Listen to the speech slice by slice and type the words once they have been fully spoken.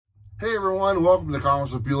Hey everyone, welcome to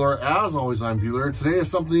Comics with Bueller. As always, I'm Bueller. Today is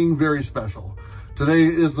something very special. Today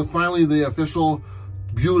is finally the official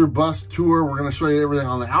Bueller bus tour. We're going to show you everything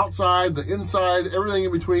on the outside, the inside, everything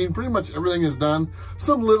in between. Pretty much everything is done.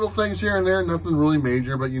 Some little things here and there, nothing really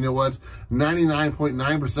major, but you know what?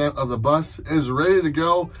 99.9% of the bus is ready to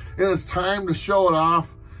go, and it's time to show it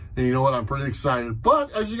off. And you know what? I'm pretty excited.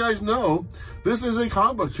 But as you guys know, this is a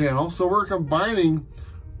comic book channel, so we're combining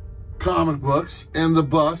comic books and the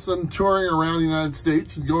bus and touring around the United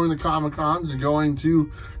States and going to Comic Cons and going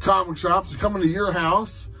to comic shops and coming to your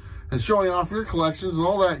house and showing off your collections and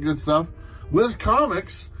all that good stuff with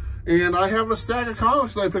comics. And I have a stack of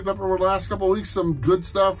comics that I picked up over the last couple of weeks. Some good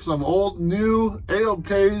stuff, some old, new,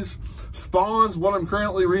 AOKs, Spawns, what I'm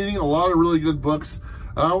currently reading, a lot of really good books.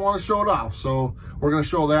 I want to show it off. So we're going to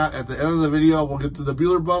show that at the end of the video. We'll get to the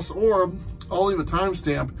Bueller bus, or I'll leave a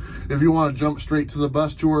timestamp. If you want to jump straight to the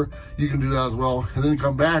bus tour, you can do that as well. And then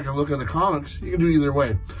come back and look at the comics. You can do either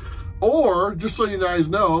way. Or, just so you guys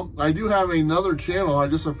know, I do have another channel. I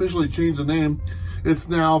just officially changed the name. It's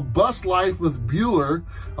now Bus Life with Bueller.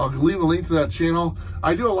 I'll leave a link to that channel.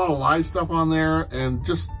 I do a lot of live stuff on there and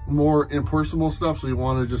just more impersonal stuff. So you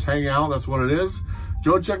want to just hang out, that's what it is.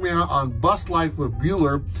 Go check me out on Bus Life with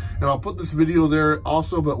Bueller, and I'll put this video there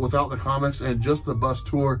also, but without the comics and just the bus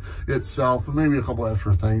tour itself, and maybe a couple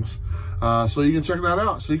extra things. So you can check that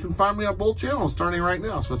out. So you can find me on both channels starting right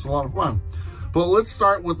now, so it's a lot of fun. But let's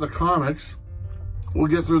start with the comics. We'll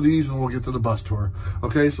get through these and we'll get to the bus tour.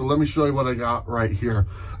 Okay, so let me show you what I got right here.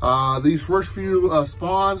 These first few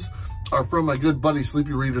spawns are from my good buddy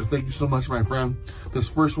Sleepy Reader. Thank you so much, my friend. This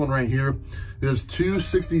first one right here is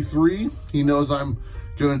 263. He knows I'm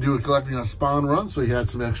gonna do a collecting a spawn run, so he had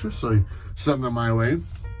some extras, so he sent them my way.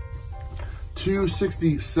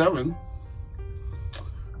 267,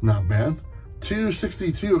 not bad.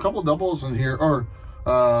 262, a couple doubles in here, or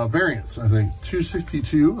variants, I think.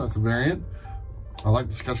 262, that's a variant. I like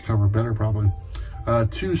the sketch cover better, probably.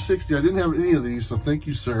 260, I didn't have any of these, so thank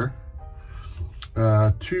you, sir.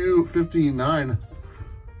 259,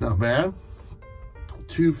 not bad.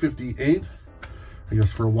 258, I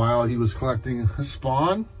guess for a while he was collecting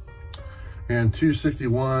Spawn. And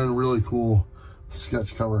 261, really cool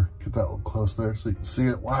sketch cover. Get that up close there so you can see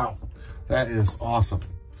it. Wow, that is awesome.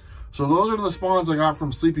 So those are the Spawns I got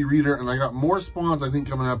from Sleepy Reader, and I got more Spawns I think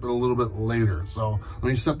coming up a little bit later. So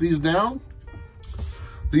let me set these down.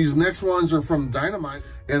 These next ones are from Dynamite,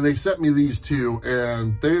 and they sent me these two,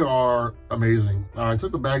 and they are amazing. I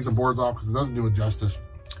took the bags and boards off because it doesn't do it justice.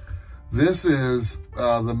 This is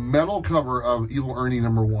the metal cover of Evil Ernie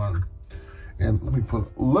 #1. And let me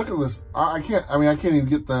look at this. I can't even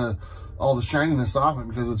get all the shininess off it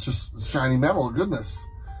because it's just shiny metal. Goodness.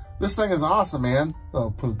 This thing is awesome, man.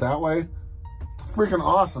 I'll put it that way. Freaking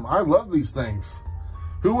awesome. I love these things.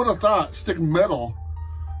 Who would have thought stick metal,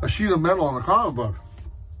 a sheet of metal on a comic book?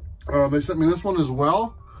 They sent me this one as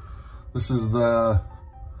well. This is the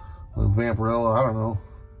Vampirella, I don't know,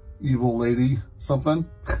 Evil Lady something.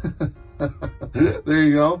 There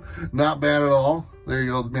you go. Not bad at all. There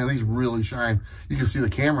you go. Man, these really shine. You can see the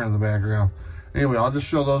camera in the background. Anyway, I'll just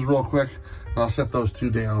show those real quick, and I'll set those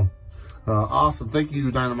two down. Awesome. Thank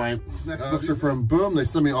you, Dynamite. Next books are from Boom. They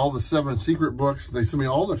sent me all the 7 secret books. They sent me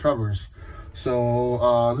all the covers.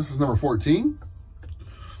 So this is number 14.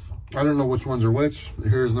 I don't know which ones are which.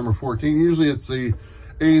 Here's number 14. Usually it's the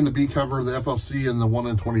A and the B cover, the FOC, and the 1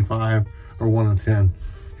 in 25 or 1 in 10.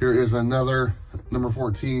 Here is another number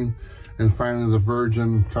 14, and finally the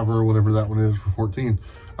Virgin cover, whatever that one is for 14.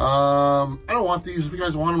 I don't want these. If you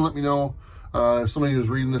guys want them, let me know. If somebody who's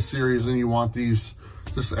reading this series and you want these,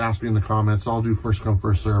 just ask me in the comments. I'll do first come,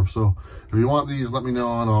 first serve. So if you want these, let me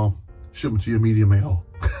know and I'll ship them to you media mail.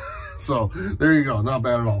 So there you go. Not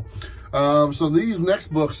bad at all. So these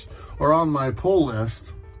next books are on my pull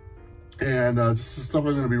list, and this is stuff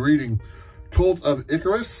I'm going to be reading. Cult of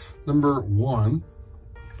Icarus, #1.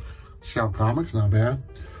 Scout Comics, not bad.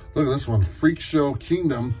 Look at this one, Freak Show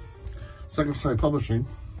Kingdom, Second Sight Publishing,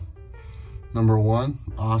 #1.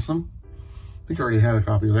 Awesome. I think I already had a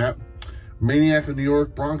copy of that. Maniac of New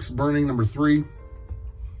York, Bronx Burning, #3.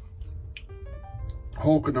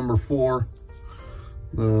 Hulk at #4.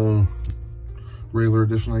 The regular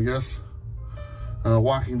edition, I guess.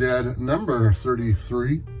 Walking Dead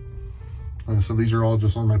 #33. So these are all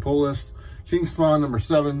just on my pull list. King Spawn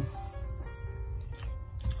 #7.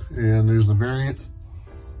 And there's the variant.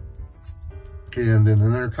 And then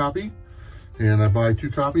another copy. And I buy 2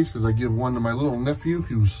 copies because I give one to my little nephew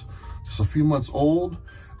who's just a few months old.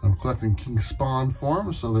 I'm collecting King Spawn for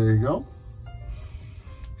him, so there you go.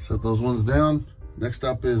 Set those ones down. Next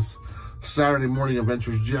up is Saturday Morning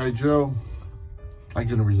Adventures G.I. Joe. I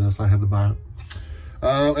couldn't resist. I had to buy it.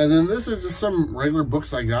 And then this is just some regular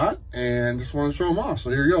books I got, and just want to show them off. So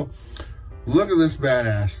here you go. Look at this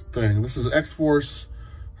badass thing. This is X-Force,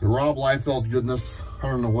 the Rob Liefeld goodness. I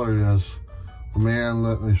don't know what it is. Man,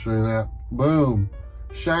 let me show you that. Boom.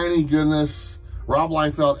 Shiny goodness. Rob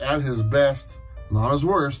Liefeld at his best. Not his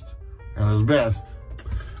worst. At his best.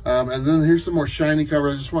 And then here's some more shiny cover.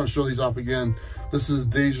 I just want to show these off again. This is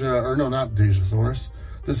not Deja Thoris.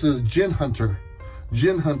 This is Gin Hunter.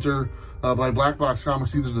 Gin Hunter by Blackbox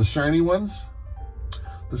Comics. These are the shiny ones.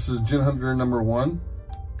 This is Gin Hunter #1.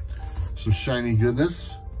 Some shiny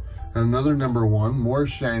goodness. Another #1. More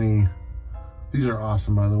shiny. These are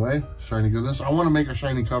awesome, by the way. Shiny goodness. I want to make a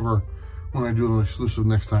shiny cover when I do an exclusive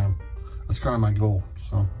next time. That's kind of my goal.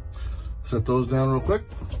 So set those down real quick.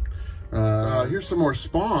 Here's some more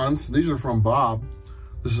spawns. These are from Bob.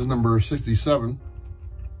 This is number 67.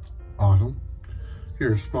 Awesome.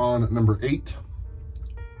 Here's spawn number 8.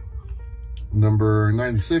 Number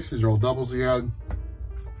 96. These are all doubles he had.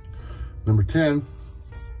 Number 10.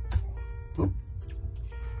 Oh,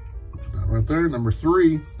 look at that right there. Number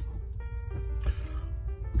 3.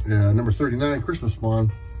 Yeah, number 39, Christmas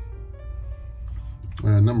spawn.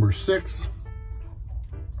 And number 6.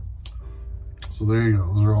 So there you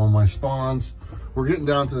go. Those are all my spawns. We're getting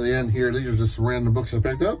down to the end here. These are just some random books I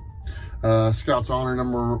picked up. Scout's Honor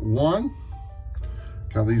 #1.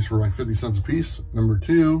 Got these for like 50 cents a piece. Number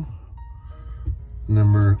 2.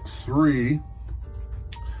 Number 3.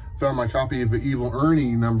 Found my copy of Evil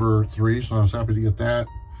Ernie #3, so I was happy to get that.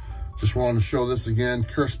 Just wanted to show this again.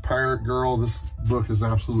 Cursed Pirate Girl. This book is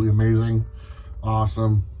absolutely amazing.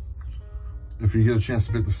 Awesome. If you get a chance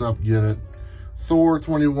to pick this up, get it. Thor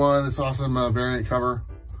 21. It's awesome variant cover.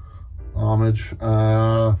 Homage.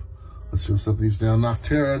 Let's see, we'll set these down.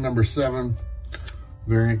 Noctera #7.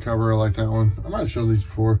 Variant cover. I like that one. I might have showed these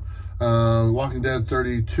before. Walking Dead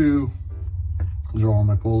 32. These are all on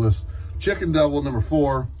my pull list. Chicken Devil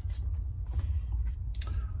 #4.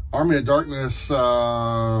 Army of Darkness,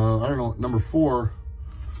 I don't know, #4.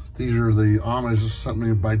 These are the homage. This is sent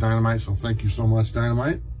me by Dynamite, so thank you so much,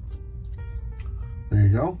 Dynamite. There you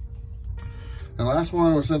go. And the last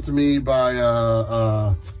one was sent to me by,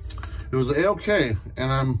 it was AOK,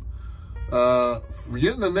 and I'm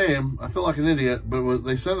forgetting the name. I feel like an idiot, but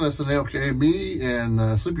they sent us an AOK, me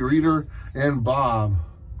and Sleepy Reader and Bob.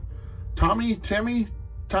 Tommy?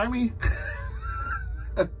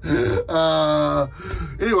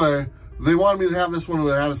 Anyway, they wanted me to have this one.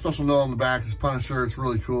 It had a special note on the back. It's Punisher. It's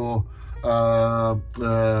really cool.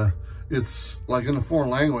 It's like in a foreign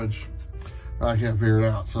language. I can't figure it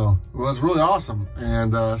out. So it was really awesome.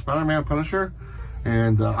 And Spider-Man Punisher.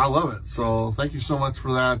 And I love it. So thank you so much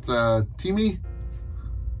for that. Timmy?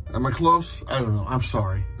 Am I close? I don't know. I'm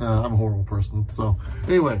sorry. I'm a horrible person. So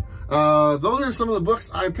anyway, those are some of the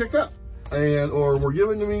books I picked up or were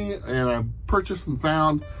given to me, and I purchased and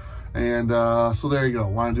found. And so there you go.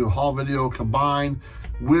 Want to do a haul video combined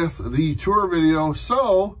with the tour video.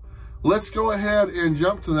 So let's go ahead and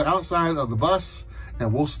jump to the outside of the bus,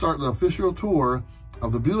 and we'll start the official tour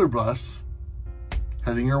of the Bueller bus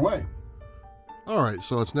heading your way. All right,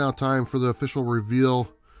 so it's now time for the official reveal.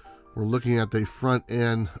 We're looking at the front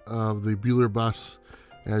end of the Bueller bus.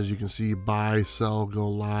 As you can see, buy, sell, go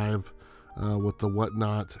live with the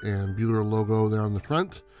Whatnot and Bueller logo there on the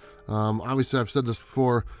front. Obviously, I've said this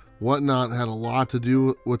before, Whatnot had a lot to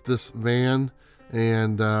do with this van,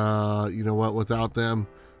 and you know what, without them,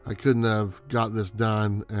 I couldn't have got this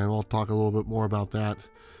done, and we'll talk a little bit more about that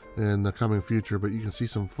in the coming future. But you can see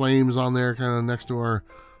some flames on there kind of next to our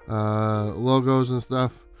logos and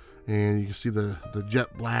stuff, and you can see the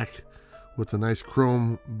jet black with the nice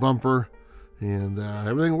chrome bumper, and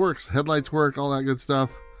everything works. Headlights work, all that good stuff.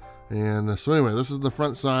 And so anyway, this is the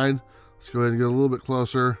front side. Let's go ahead and get a little bit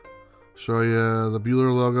closer, show you the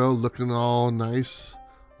Bueller logo looking all nice,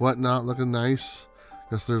 Whatnot looking nice.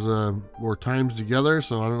 Guess there's more times together,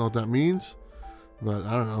 so I don't know what that means, but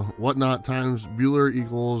I don't know. Whatnot times Bueller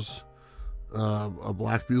equals a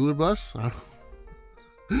black Bueller bus.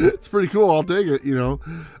 It's pretty cool. I'll take it, you know.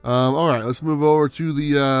 All right, let's move over to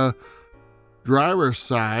the driver's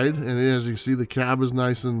side, and as you see, the cab is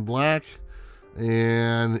nice and black.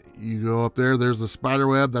 And you go up there, there's the spider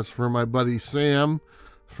web. That's for my buddy Sam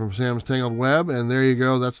from Sam's Tangled Web. And there you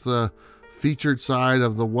go. That's the featured side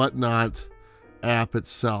of the Whatnot app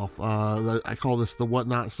itself. I call this the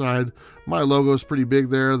Whatnot side. My logo is pretty big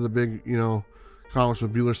there. The big, you know, Comics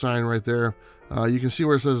with Bueller sign right there. You can see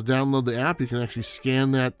where it says download the app. You can actually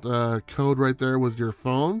scan that code right there with your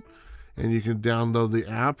phone, and you can download the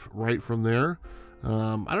app right from there.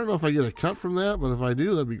 I don't know if I get a cut from that, but if I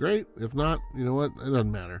do, that'd be great. If not, you know what? It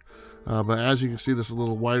doesn't matter. But as you can see, this is a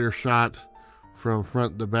little wider shot from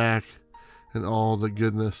front to back, and all the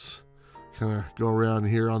goodness. Kind of go around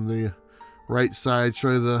here on the right side, show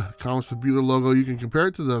you the Comics with Bueller logo. You can compare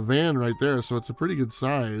it to the van right there, so it's a pretty good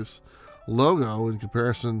size logo in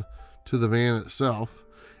comparison to the van itself.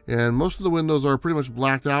 And most of the windows are pretty much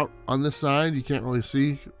blacked out on this side. You can't really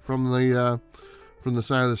see from the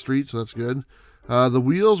side of the street, so that's good. The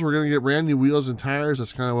wheels, we're going to get brand new wheels and tires.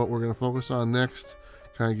 That's kind of what we're going to focus on next.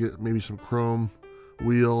 Kind of get maybe some chrome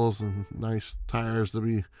wheels and nice tires to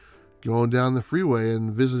be going down the freeway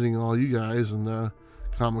and visiting all you guys and the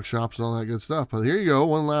comic shops and all that good stuff. But here you go,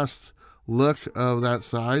 one last look of that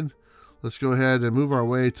side. Let's go ahead and move our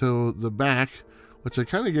way to the back, which I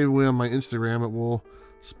kind of gave away on my Instagram, but we'll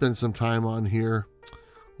spend some time on here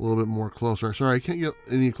a little bit more closer. Sorry, I can't get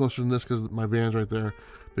any closer than this because my van's right there.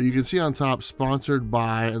 But you can see on top, sponsored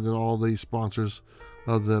by, and then all the sponsors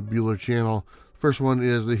of the Bueller channel. First one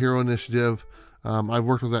is the Hero Initiative. I've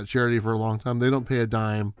worked with that charity for a long time. They don't pay a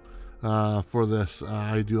dime for this.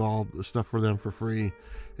 I do all the stuff for them for free,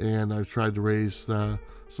 and I've tried to raise some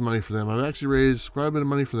money for them. I've actually raised quite a bit of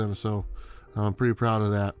money for them, so I'm pretty proud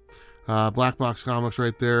of that. Blackbox Comics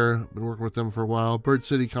right there. Been working with them for a while. Bird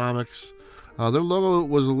City Comics. Their logo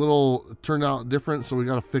was a little turned out different, so we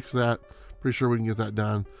got to fix that. Pretty sure we can get that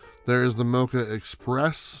done. There is the Mocha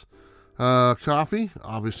Express coffee.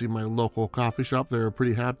 Obviously, my local coffee shop. They're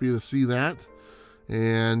pretty happy to see that.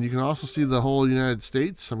 And you can also see the whole United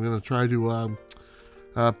States. I'm going to try to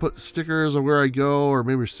put stickers of where I go, or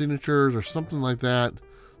maybe signatures or something like that.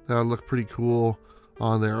 That would look pretty cool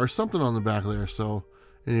on there, or something on the back there. So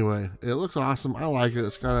anyway, it looks awesome. I like it.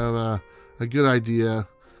 It's kind of a good idea.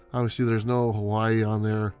 Obviously, there's no Hawaii on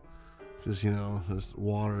there. Just, you know, just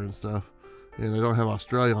water and stuff. And I don't have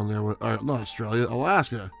Australia on there. Not Australia,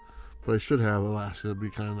 Alaska. But I should have Alaska. It'd be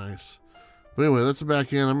kind of nice. But anyway, that's the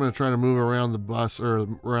back end. I'm going to try to move around the bus, or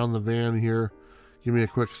around the van here. Give me a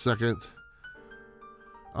quick second.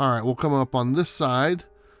 Alright, we'll come up on this side.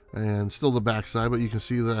 And still the back side, but you can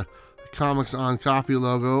see the Comics on Coffee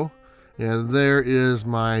logo. And there is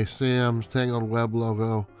my Sam's Tangled Web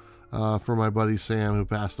logo for my buddy Sam, who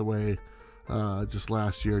passed away just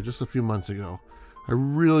last year, just a few months ago. I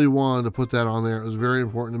really wanted to put that on there. It was very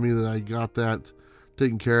important to me that I got that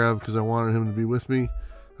taken care of, because I wanted him to be with me.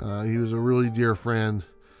 He was a really dear friend,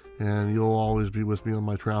 and you'll always be with me on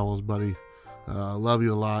my travels, buddy. Love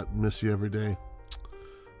you a lot. Miss you every day.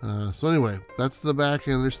 So anyway, that's the back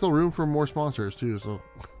end. There's still room for more sponsors too, so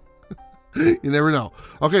you never know.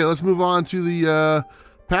 Okay, let's move on to the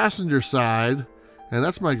passenger side, and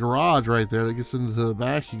that's my garage right there that gets into the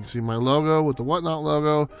back. You can see my logo with the Whatnot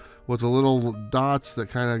logo, with the little dots that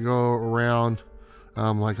kind of go around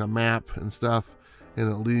like a map and stuff, and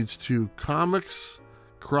it leads to Comics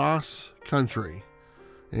Cross Country,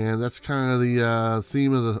 and that's kind of the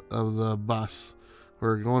theme of the bus.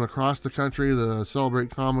 We're going across the country to celebrate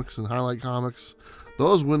comics and highlight comics.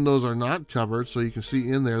 Those windows are not covered, so you can see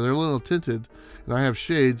in there. They're a little tinted, and I have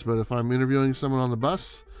shades, but if I'm interviewing someone on the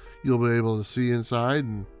bus, you'll be able to see inside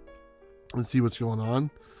and see what's going on.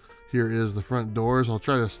 Here is the front doors. I'll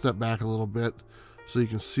try to step back a little bit so you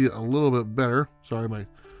can see it a little bit better. Sorry, my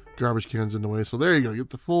garbage can's in the way. So there you go. You get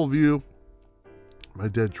the full view. My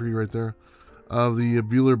dead tree right there of the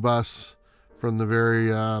Bueller bus from the very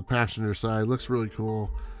passenger side. Looks really cool.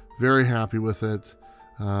 Very happy with it.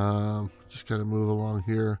 Just kind of move along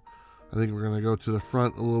here. I think we're going to go to the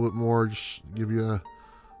front a little bit more. Just give you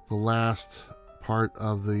the last part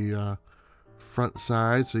of the front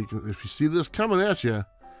side. So you can, if you see this coming at you,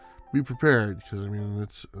 be prepared, because I mean,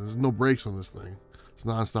 there's no brakes on this thing. It's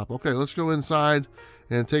non-stop. Okay, let's go inside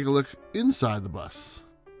and take a look inside the bus.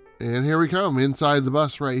 And here we come, inside the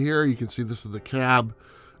bus right here. You can see this is the cab.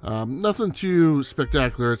 Nothing too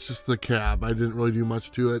spectacular. It's just the cab. I didn't really do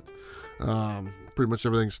much to it. Pretty much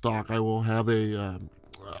everything's stock. I will have a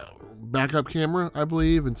backup camera, I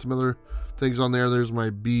believe, and some other things on there. There's my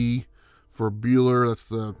B for Bueller. That's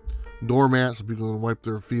the doormat, so people can wipe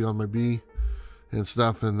their feet on my B and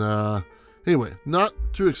stuff. And anyway, not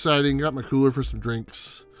too exciting. Got my cooler for some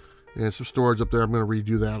drinks and some storage up there. I'm going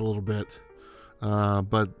to redo that a little bit.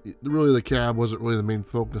 But really the cab wasn't really the main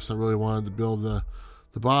focus. I really wanted to build the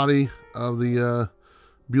body of the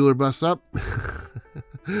Bueller bus up.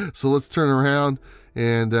 So let's turn around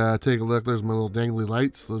and take a look. There's my little dangly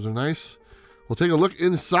lights. Those are nice. We'll take a look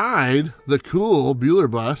inside the cool Bueller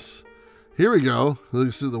bus. Here we go. You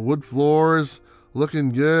can see the wood floors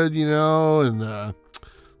looking good, you know, and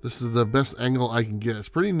this is the best angle I can get. It's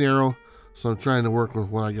pretty narrow, so I'm trying to work with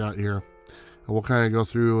what I got here. And we'll kind of go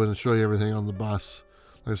through and show you everything on the bus.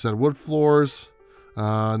 Like I said, wood floors,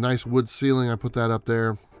 nice wood ceiling. I put that up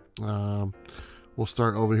there. We'll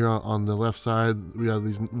start over here on the left side. We have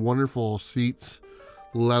these wonderful seats,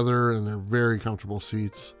 leather, and they're very comfortable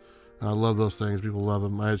seats. I love those things. People love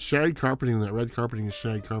them. I had shag carpeting. That red carpeting is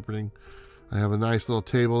shag carpeting. I have a nice little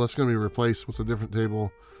table. That's going to be replaced with a different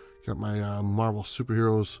table. Got my Marvel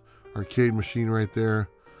Superheroes arcade machine right there.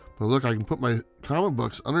 But look, I can put my comic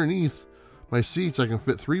books underneath my seats. I can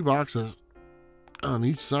fit 3 boxes on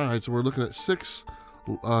each side. So we're looking at 6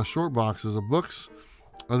 short boxes of books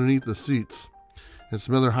underneath the seats. And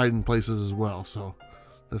some other hiding places as well. So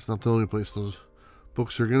that's not the only place those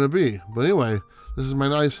books are going to be. But anyway, this is my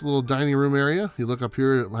nice little dining room area. You look up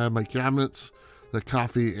here, I have my cabinets. The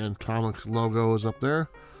coffee and comics logo is up there.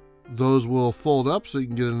 Those will fold up so you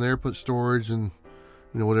can get in there, put storage and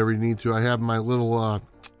whatever you need to. I have my little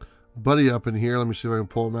buddy up in here. Let me see if I can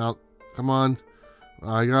pull him out. Come on.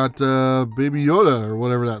 I got Baby Yoda or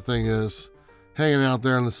whatever that thing is hanging out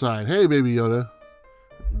there on the side. Hey, Baby Yoda.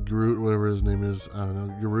 Groot, whatever his name is. I don't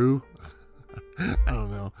know. Guru? I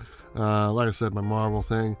don't know. Like I said, my Marvel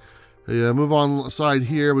thing. Yeah, move on side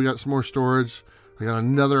here. We got some more storage. I got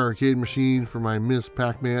another arcade machine for my Miss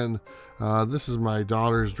Pac-Man. This is my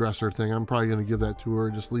daughter's dresser thing. I'm probably going to give that to her.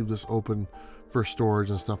 Just leave this open for storage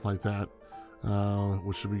and stuff like that,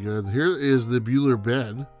 which should be good. Here is the Bueller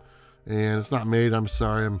bed, and it's not made. I'm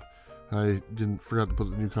sorry. I forgot to put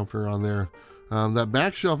the new comforter on there. That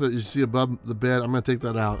back shelf that you see above the bed, I'm going to take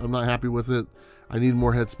that out. I'm not happy with it. I need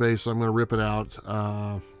more headspace, so I'm going to rip it out,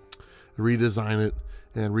 redesign it,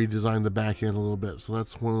 and redesign the back end a little bit. So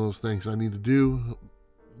that's one of those things I need to do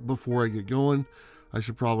before I get going. I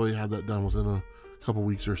should probably have that done within a couple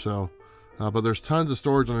weeks or so. But there's tons of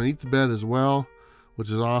storage underneath the bed as well, which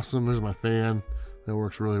is awesome. There's my fan. That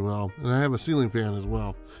works really well. And I have a ceiling fan as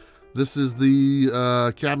well. This is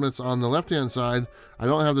the cabinets on the left-hand side. I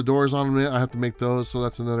don't have the doors on them yet. I have to make those, so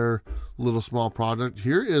that's another little small project.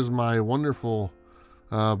 Here is my wonderful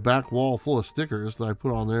back wall full of stickers that I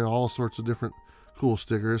put on there. All sorts of different cool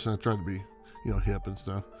stickers, and I tried to be, hip and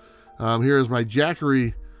stuff. Here is my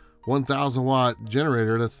Jackery 1,000 watt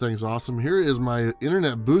generator. That thing's awesome. Here is my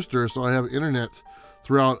internet booster, so I have internet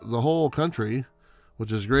throughout the whole country,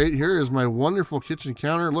 which is great. Here is my wonderful kitchen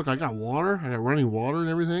counter. Look, I got water. I got running water and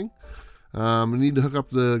everything. I need to hook up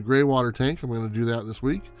the gray water tank. I'm going to do that this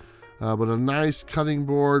week. But a nice cutting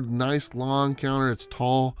board, nice long counter. It's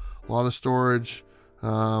tall, a lot of storage. A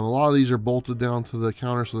lot of these are bolted down to the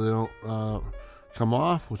counter so they don't come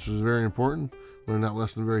off, which is very important. Learn that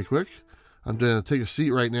lesson very quick. I'm going to take a seat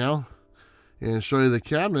right now and show you the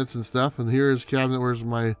cabinets and stuff. And here's a cabinet. Where's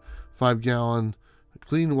my 5-gallon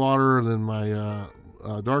clean water, and then my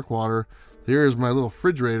dark water. Here's my little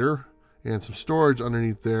refrigerator and some storage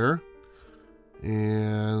underneath there.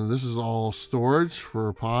 And this is all storage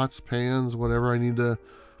for pots, pans, whatever I need to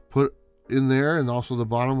put in there, and also the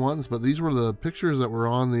bottom ones. But these were the pictures that were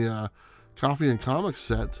on the coffee and comics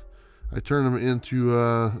set. I turned them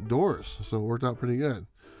into doors, so it worked out pretty good.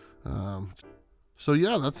 So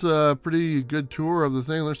yeah, that's a pretty good tour of the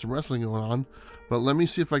thing. There's some wrestling going on, but let me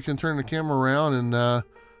see if I can turn the camera around and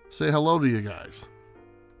say hello to you guys.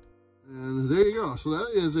 And there you go. So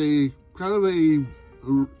that is a kind of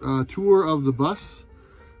a tour of the bus.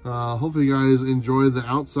 Hopefully you guys enjoyed the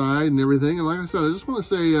outside and everything. And like I said, I just want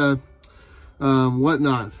to say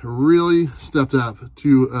Whatnot really stepped up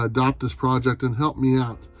to adopt this project and help me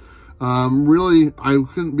out. Really, I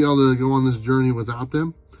couldn't be able to go on this journey without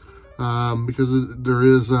them, because there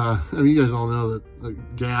is, I mean, you guys all know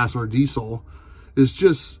that gas or diesel is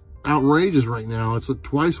just outrageous right now. It's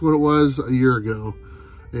twice what it was a year ago.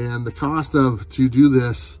 And the cost to do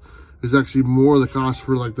this is actually more the cost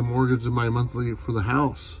for like the mortgage of my monthly for the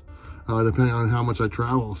house, depending on how much I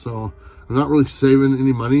travel. So I'm not really saving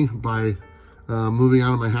any money by moving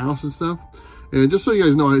out of my house and stuff. And just so you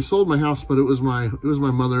guys know, I sold my house, but it was my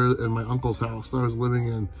mother and my uncle's house that I was living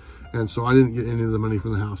in, and so I didn't get any of the money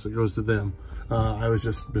from the house. It goes to them. I was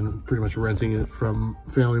just been pretty much renting it from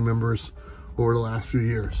family members over the last few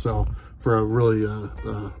years, so for a really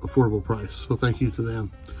affordable price. So thank you to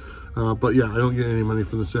them. But yeah, I don't get any money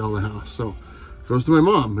from the sale of the house, so it goes to my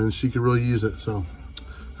mom, and she could really use it. So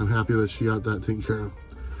I'm happy that she got that taken care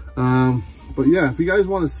of. But yeah, if you guys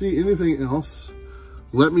want to see anything else,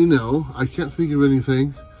 let me know. I can't think of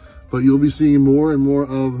anything, but you'll be seeing more and more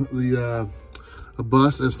of the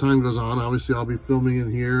bus as time goes on. Obviously, I'll be filming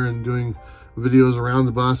in here and doing videos around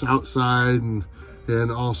the bus, outside, and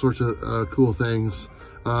all sorts of cool things.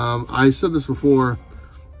 I said this before.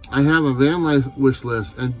 I have a van life wish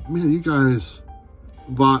list, and man, you guys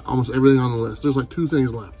bought almost everything on the list. There's like 2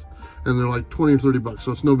 things left, and they're like 20 or 30 bucks,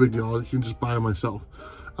 so it's no big deal. You can just buy them myself.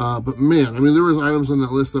 But man, I mean, there was items on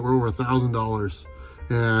that list that were over $1,000.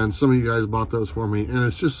 and some of you guys bought those for me. And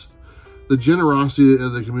it's just the generosity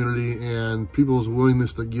of the community and people's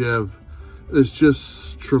willingness to give is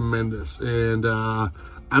just tremendous. And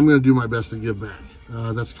I'm going to do my best to give back.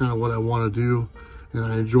 That's kind of what I want to do, and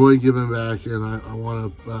I enjoy giving back, and I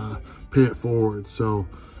want to pay it forward. So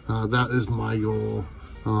that is my goal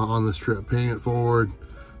on this trip, paying it forward,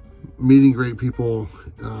 meeting great people.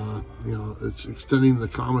 You know, it's extending the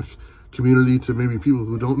comic community to maybe people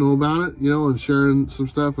who don't know about it, you know, and sharing some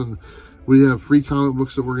stuff. And we have free comic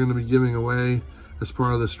books that we're going to be giving away as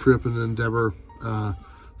part of this trip and endeavor,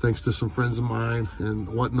 thanks to some friends of mine and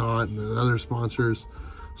whatnot and other sponsors.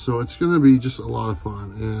 So it's going to be just a lot of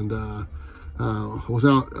fun. And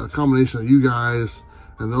without a combination of you guys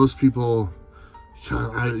and those people,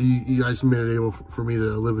 you guys made it able for me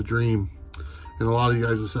to live a dream. And a lot of you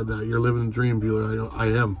guys have said that you're living a dream, Bueller. I go, I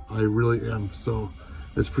am. I really am. So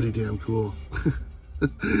it's pretty damn cool.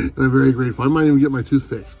 And I'm very grateful. I might even get my tooth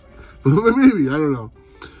fixed. But maybe, I don't know.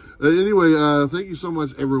 Anyway, thank you so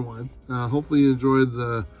much, everyone. Hopefully you enjoyed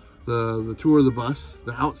the tour of the bus,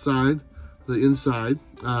 the outside, the inside.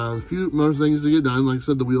 A few more things to get done. Like I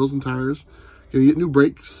said, the wheels and tires. Gonna get new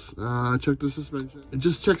brakes, check the suspension. And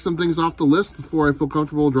just check some things off the list before I feel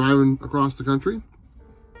comfortable driving across the country.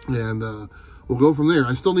 And we'll go from there.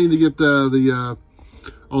 I still need to get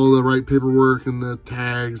all the right paperwork and the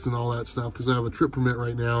tags and all that stuff, because I have a trip permit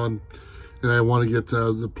right now, and I want to get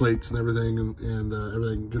the plates and everything and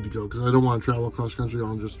everything good to go, because I don't want to travel across country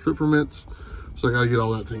on just trip permits. So I got to get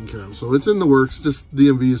all that taken care of. So it's in the works. Just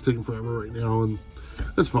DMV is taking forever right now, and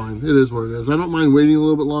that's fine. It is what it is. I don't mind waiting a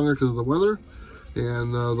little bit longer because of the weather.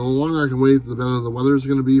 And the longer I can wait, the better the weather is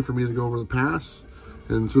going to be for me to go over the pass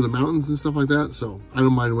and through the mountains and stuff like that. So I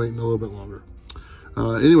don't mind waiting a little bit longer.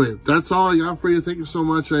 Anyway, that's all I got for you. Thank you so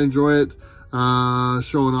much. I enjoy it,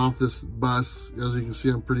 showing off this bus. As you can see,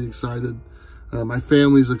 I'm pretty excited. My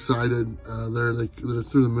family's excited. They're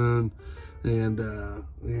through the moon. And,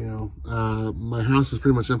 you know, my house is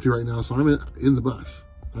pretty much empty right now, so I'm in the bus.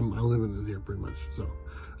 I'm living in here pretty much. So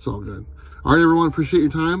it's all good. All right, everyone, appreciate your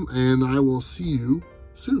time, and I will see you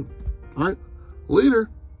soon. All right, later.